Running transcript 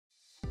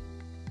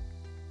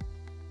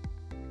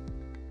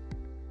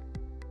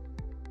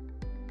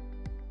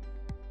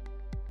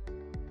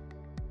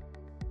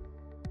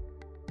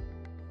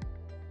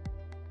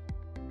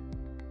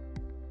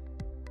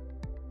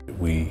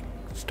We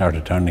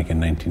started Townlink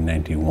in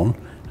 1991,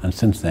 and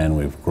since then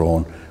we've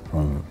grown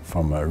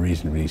from a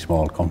reasonably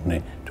small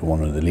company to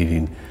one of the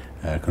leading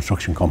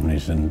construction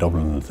companies in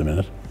Dublin at the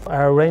minute.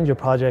 Our range of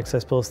projects, I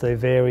suppose, they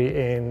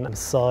vary in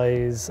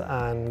size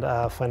and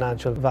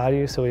financial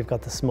value. So we've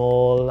got the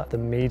small, the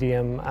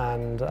medium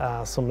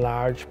and some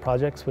large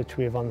projects which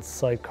we have on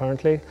site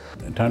currently.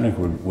 Townlink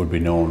would be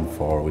known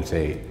for, we'll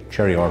say,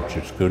 Cherry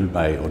Orchard School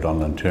by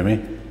O'Donnell and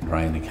Toomey,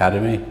 Ryan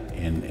Academy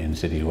in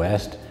City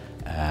West.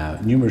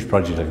 Numerous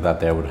projects like that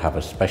there would have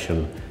a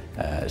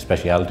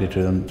speciality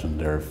to them, and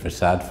their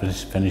facade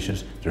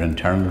finishes, their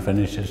internal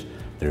finishes,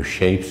 their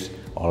shapes,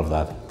 all of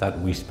that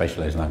we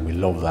specialise in that. We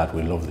love that,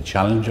 we love the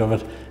challenge of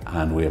it,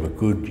 and we have a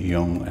good,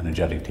 young,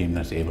 energetic team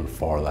that's able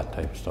for that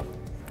type of stuff.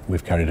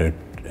 We've carried out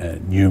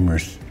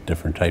numerous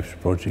different types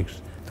of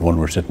projects. The one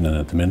we're sitting in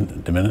at the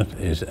minute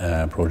is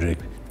a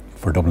project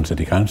for Dublin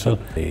City Council,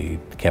 the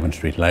Kevin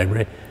Street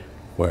Library,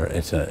 where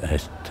it's a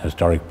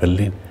historic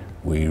building.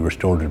 We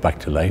restored it back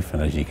to life,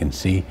 and as you can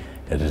see,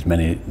 it has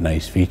many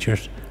nice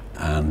features,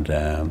 and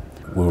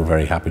we were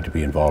very happy to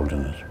be involved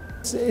in it.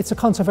 It's a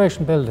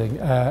conservation building,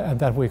 and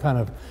that we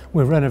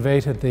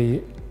renovated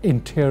the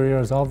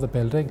interiors of the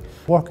building,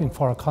 working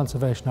for a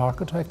conservation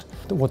architect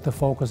with the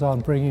focus on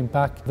bringing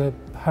back the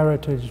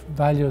heritage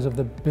values of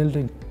the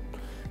building,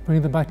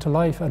 bringing them back to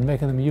life and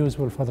making them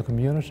usable for the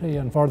community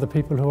and for the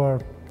people who are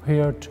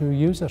here to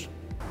use it.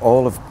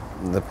 All of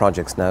the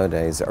projects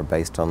nowadays are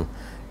based on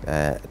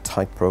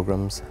tight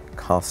programs,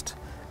 cost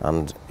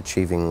and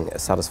achieving a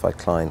satisfied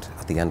client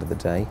at the end of the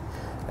day.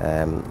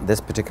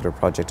 This particular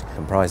project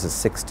comprises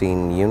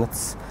 16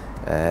 units,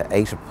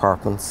 8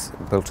 apartments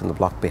built in the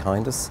block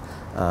behind us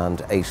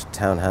and 8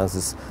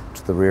 townhouses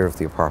to the rear of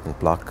the apartment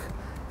block.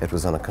 It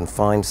was on a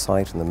confined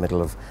site in the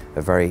middle of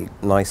a very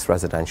nice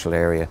residential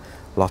area,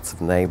 lots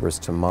of neighbours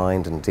to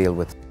mind and deal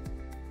with.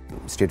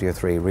 Studio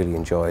 3 really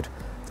enjoyed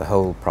the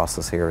whole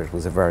process here. It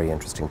was a very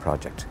interesting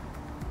project.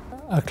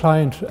 A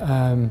client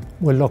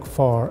will look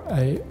for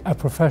a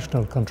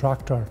professional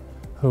contractor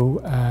who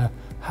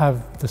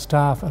have the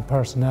staff and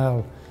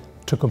personnel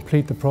to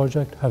complete the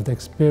project, have the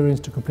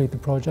experience to complete the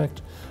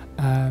project,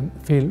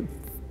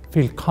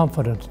 feel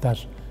confident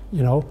that,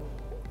 you know,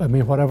 I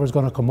mean, whatever's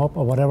going to come up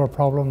or whatever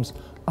problems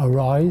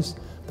arise,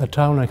 that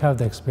Townlink have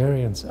the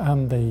experience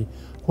and the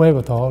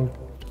wherewithal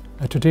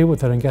to deal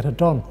with it and get it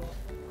done.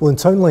 Well, in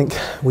Townlink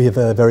we have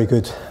very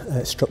good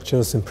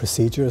structures and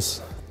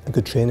procedures, a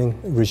good training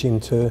regime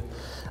too,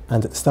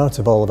 and at the start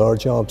of all of our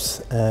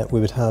jobs we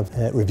would have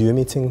review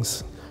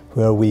meetings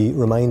where we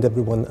remind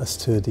everyone as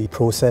to the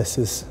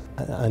processes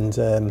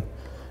and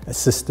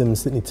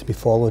systems that need to be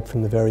followed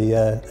from the very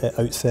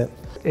outset.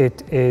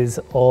 It is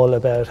all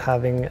about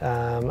having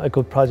a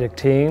good project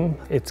team.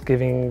 It's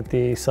giving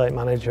the site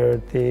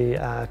manager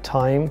the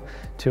time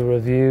to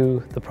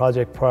review the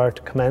project prior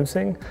to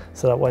commencing,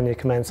 so that when you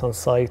commence on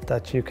site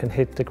that you can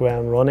hit the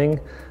ground running,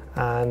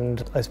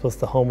 and I suppose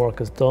the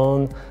homework is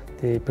done.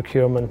 The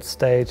procurement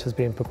stage has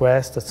been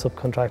progressed, the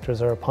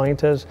subcontractors are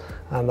appointed,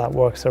 and that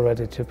works are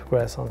ready to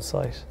progress on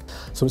site.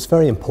 So it's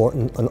very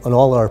important on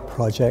all our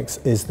projects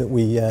is that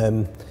we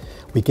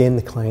gain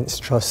the client's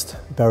trust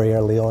very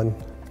early on,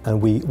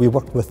 and we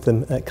work with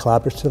them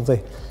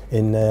collaboratively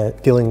in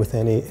dealing with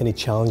any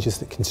challenges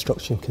that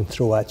construction can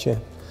throw at you,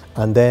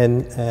 and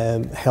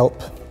then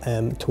help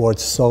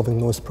towards solving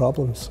those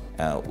problems.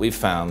 We've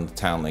found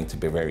Townlink to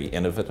be very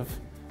innovative.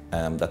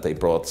 That they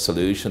brought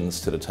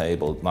solutions to the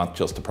table, not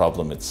just the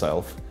problem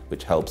itself,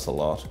 which helps a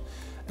lot.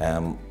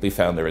 We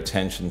found their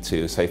attention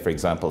to, say for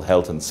example,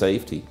 health and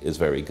safety is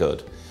very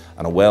good.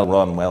 And a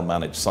well-run,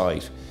 well-managed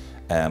site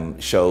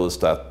shows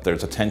that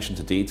there's attention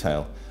to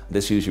detail.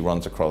 This usually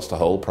runs across the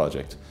whole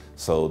project,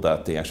 so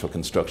that the actual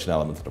construction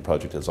element of the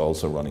project is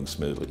also running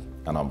smoothly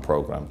and on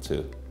programme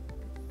too.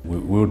 We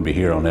wouldn't be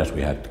here unless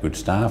we had good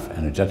staff,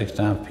 energetic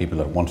staff, people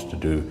that want to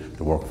do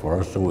the work for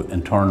us, so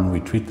in turn we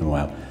treat them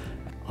well.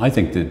 I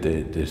think that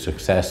the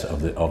success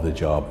of the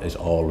job is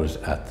always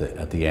at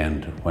the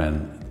end,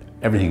 when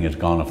everything is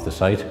gone off the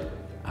site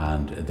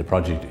and the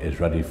project is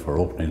ready for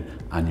opening,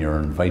 and you're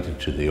invited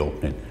to the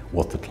opening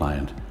with the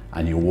client,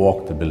 and you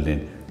walk the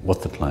building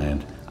with the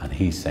client and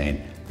he's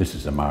saying, this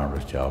is a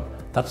marvellous job.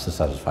 That's the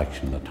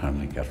satisfaction that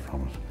Townlink gets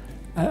from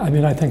it. I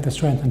mean, I think the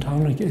strength in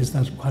Townlink is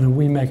that when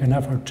we make an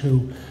effort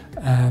to,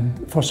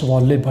 first of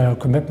all, live by our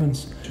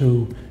commitments,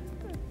 to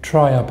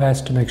try our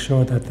best to make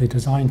sure that the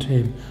design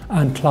team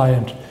and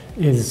client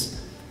is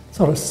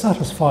sort of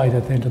satisfied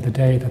at the end of the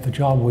day that the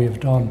job we have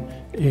done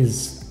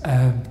is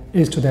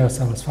to their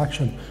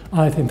satisfaction.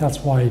 And I think that's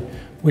why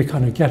we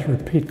kind of get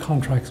repeat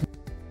contracts.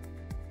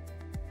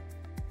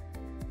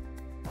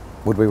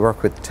 Would we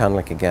work with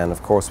Townlink again?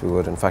 Of course we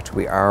would. In fact,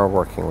 we are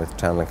working with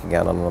Townlink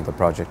again on another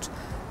project,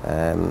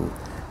 and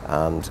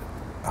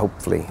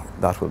hopefully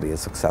that will be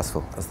as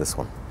successful as this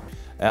one.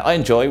 I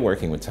enjoy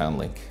working with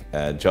Townlink.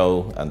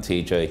 Joe and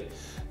TJ,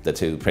 the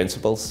two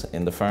principals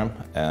in the firm,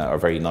 are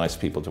very nice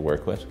people to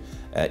work with.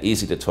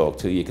 Easy to talk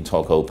to, you can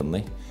talk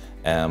openly.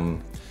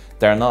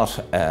 They're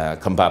not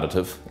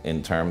combative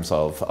in terms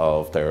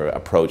of their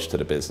approach to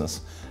the business.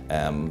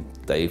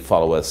 They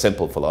follow a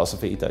simple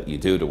philosophy that you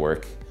do the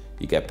work,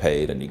 you get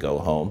paid and you go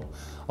home.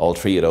 All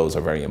three of those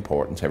are very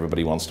important.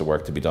 Everybody wants the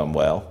work to be done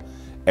well.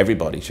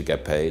 Everybody should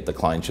get paid. The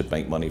client should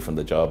make money from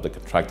the job, the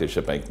contractor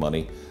should make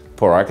money,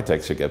 poor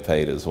architects should get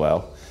paid as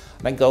well.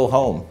 And then go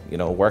home, you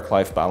know,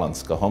 work-life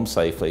balance, go home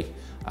safely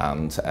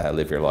and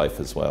live your life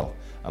as well.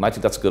 And I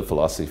think that's a good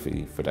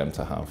philosophy for them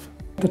to have.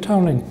 The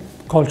Townlink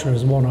culture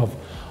is one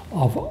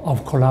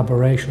of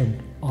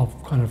collaboration,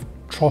 of kind of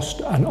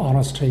trust and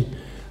honesty,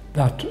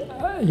 that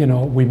you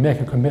know, we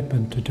make a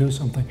commitment to do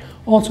something.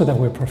 Also that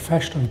we're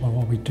professional about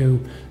what we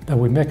do, that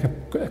we make a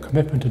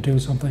commitment to do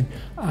something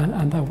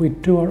and that we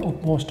do our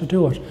utmost to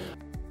do it.